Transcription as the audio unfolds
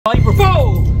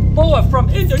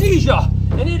Indonesia.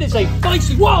 And it is a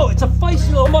feisty, whoa, it's a feisty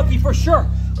little monkey for sure.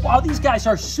 Wow, these guys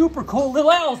are super cool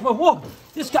little animals, but whoa,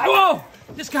 this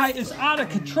guy is out of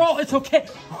control. It's okay.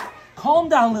 Calm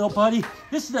down, little buddy.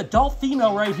 This is an adult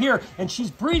female right here, and she's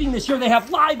breeding this year. They have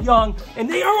live young, and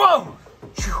they are, whoa.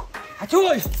 I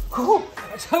told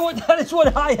you, that is one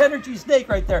high energy snake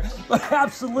right there. But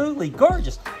absolutely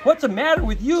gorgeous. What's the matter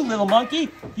with you, little monkey?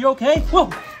 You okay? Whoa,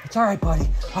 it's all right, buddy.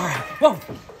 All right, whoa.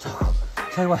 So,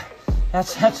 tell you what,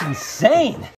 that's insane.